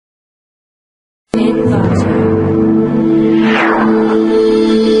Welcome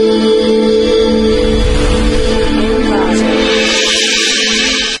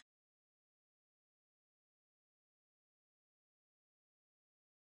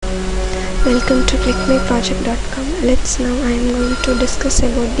to clickmyproject.com. Now I am going to discuss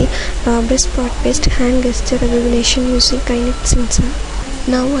about the robust spot-based hand gesture recognition using Kinect sensor.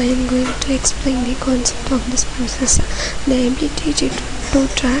 Now I am going to explain the concept of this process. The ability to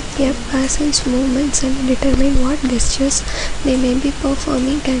track a person's movements and determine what gestures they may be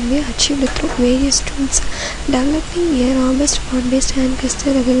performing can be achieved through various tools. Developing a robust spot-based hand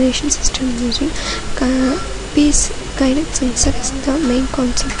gesture recognition system using Kinect sensor is the main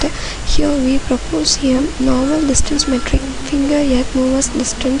concept. Here we propose a novel distance metric, finger yet movers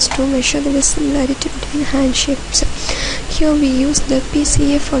distance, to measure the similarity between hand shapes. Here we use the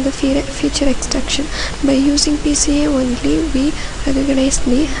PCA for the feature extraction. By using PCA only, we recognize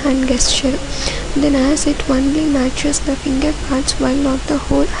the hand gesture. Then as it only matches the finger parts while not the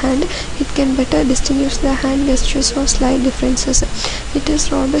whole hand, it can better distinguish the hand gestures or slight differences. It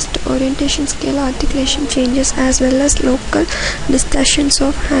is robust orientation, scale, articulation changes as well as local distortions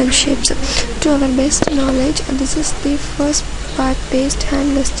of hand shapes. To our best knowledge, this is the first path-based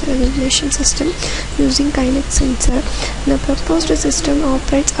hand gesture recognition system using Kinect sensor. The proposed system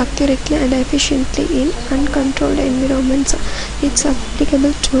operates accurately and efficiently in uncontrolled environments. It's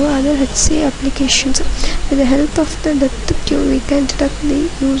applicable to other HC applications. With the help of the depth cue, we can detect the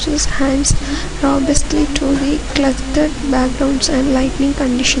user's hands robustly to the clustered backgrounds and lighting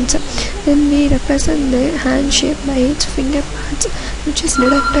conditions. Then we represent the hand shape by its finger parts, which is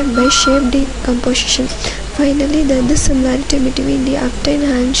detected by shape decomposition. Finally, the dissimilarity between the obtained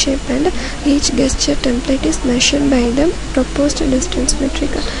hand shape and each gesture template is measured by the proposed distance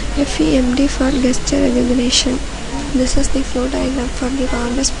metric FEMD for gesture recognition. This is the flow diagram for the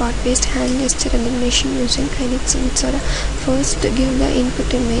robust spot-based hand gesture recognition using Kinect sensor. First, give the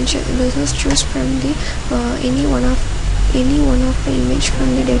input image. This is choose from the any one of the image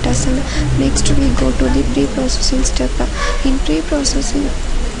from the data set. Next, we go to the pre-processing step.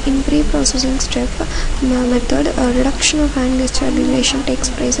 In pre-processing step method, a reduction of hand gesture recognition takes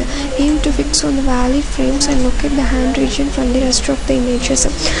place. Aim to fix on the valid frames and locate the hand region from the rest of the images.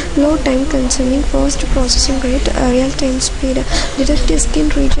 Low time consuming, fast processing rate, real-time speed. Detect the skin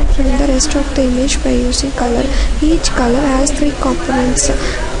region from the rest of the image by using color. Each color has 3 components: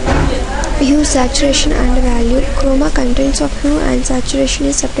 hue, saturation and value. Chroma contains of hue and saturation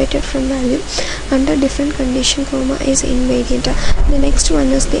is separated from value. Under different condition, chroma is invariant. The next one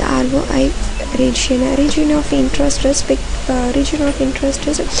is the ROI region. Region of interest is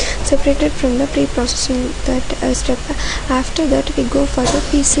separated from the pre-processing step. After that, we go for the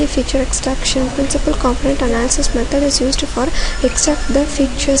PCA feature extraction. Principal component analysis method is used for extract the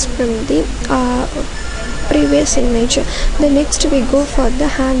features from the previous image. The next we go for the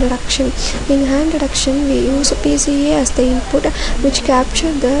hand reduction. In hand reduction, we use PCA as the input, which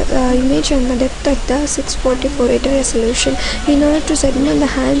capture the image and the depth at the 644 resolution. In order to segment the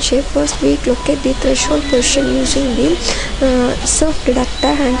hand shape, first we locate the threshold position using the surf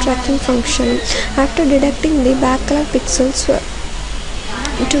deductor hand tracking function. After deducting the background pixels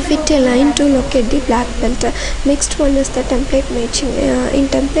to fit a line to locate the black belt. Next one is the template matching. In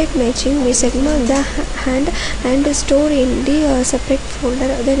template matching, we segment the hand and store in the separate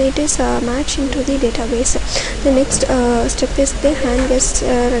folder. Then it is matched into the database. The next step is the hand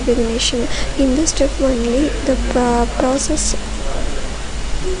gesture recognition. In this step only, the process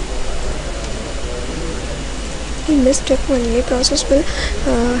will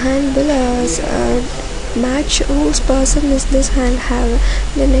hand will match whose person is this hand have.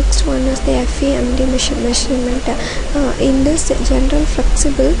 The next one is the FEMD measurement. In this general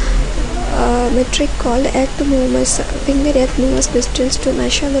flexible metric called finger earth movers distance, to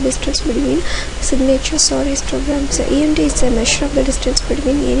measure the distance between signatures or histograms. EMD is a measure of the distance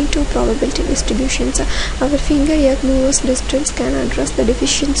between any two probability distributions. Our finger earth movers distance can address the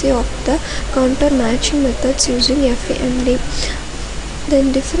deficiency of the counter matching methods using FEMD.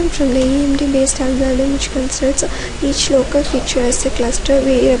 Then, different from the EMD based algorithm, which considers each local feature as a cluster,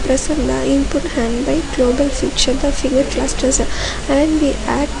 we represent the input hand by global feature, the finger clusters, and we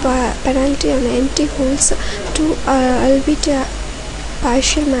add penalty on empty holes to albeit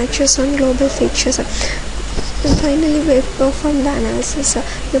partial matches on global features. And finally, we perform the analysis.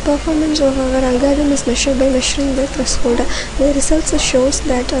 The performance of our algorithm is measured by measuring the threshold. The results shows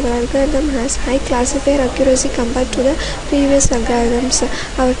that our algorithm has high classifier accuracy compared to the previous algorithms.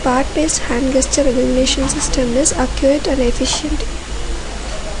 Our part-based hand gesture recognition system is accurate and efficient.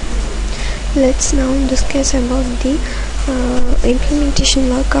 Let's now discuss about the implementation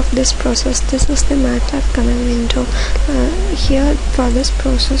work of this process. This is the MATLAB command window. Here for this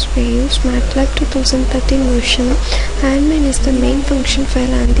process we use MATLAB 2013 version. Handmain is the main function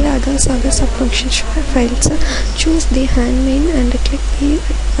file and the others are the sub-function files. Choose the handmain and click the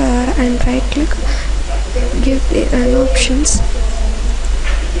and right click, give the options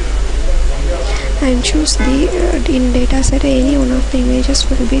and choose the in dataset any one of the images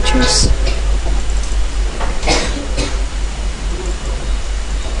will be choose.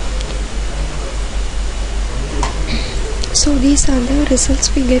 So these are the results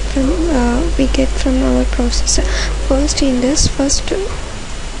we get from our processor. First in first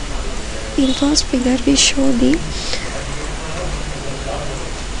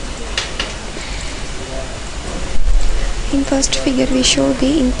figure we show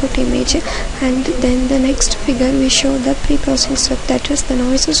the input image, and then the next figure we show the pre-processing step, that is the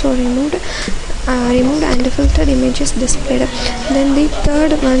noises are removed and the filtered images displayed. Then the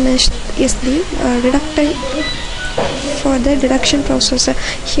third one is the reductor for the deduction processor.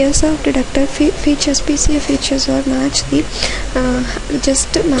 Here serve deductor features, PCA features or match the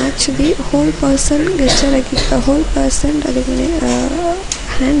just match the whole person gesture, whole person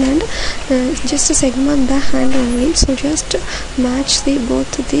hand and just segment the hand only. So just match the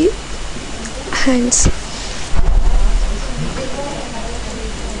both the hands.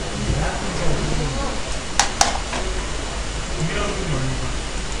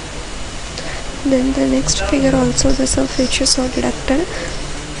 Then the next figure also the sub features or deducted.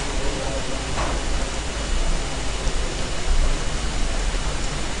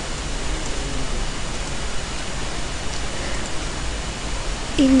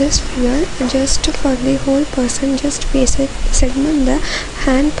 In this figure, just for the whole person, just we segment the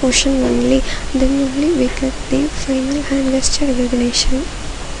hand portion only, then only we get the final hand gesture recognition.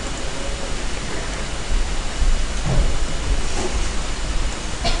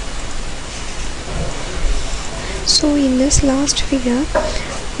 So in this last figure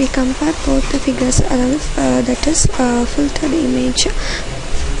we compare both the figures, that is filtered image.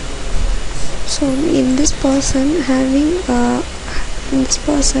 So in this person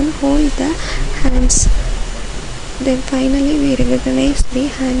hold the hands, then finally we recognize the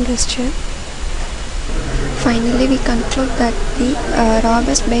hand gesture. Finally we conclude that the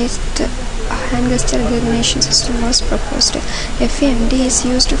robust based hand gesture recognition system was proposed. FAMD is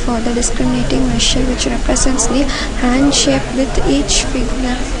used for the discriminating measure which represents the hand shape with each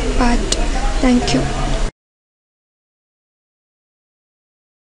figure part. Thank you.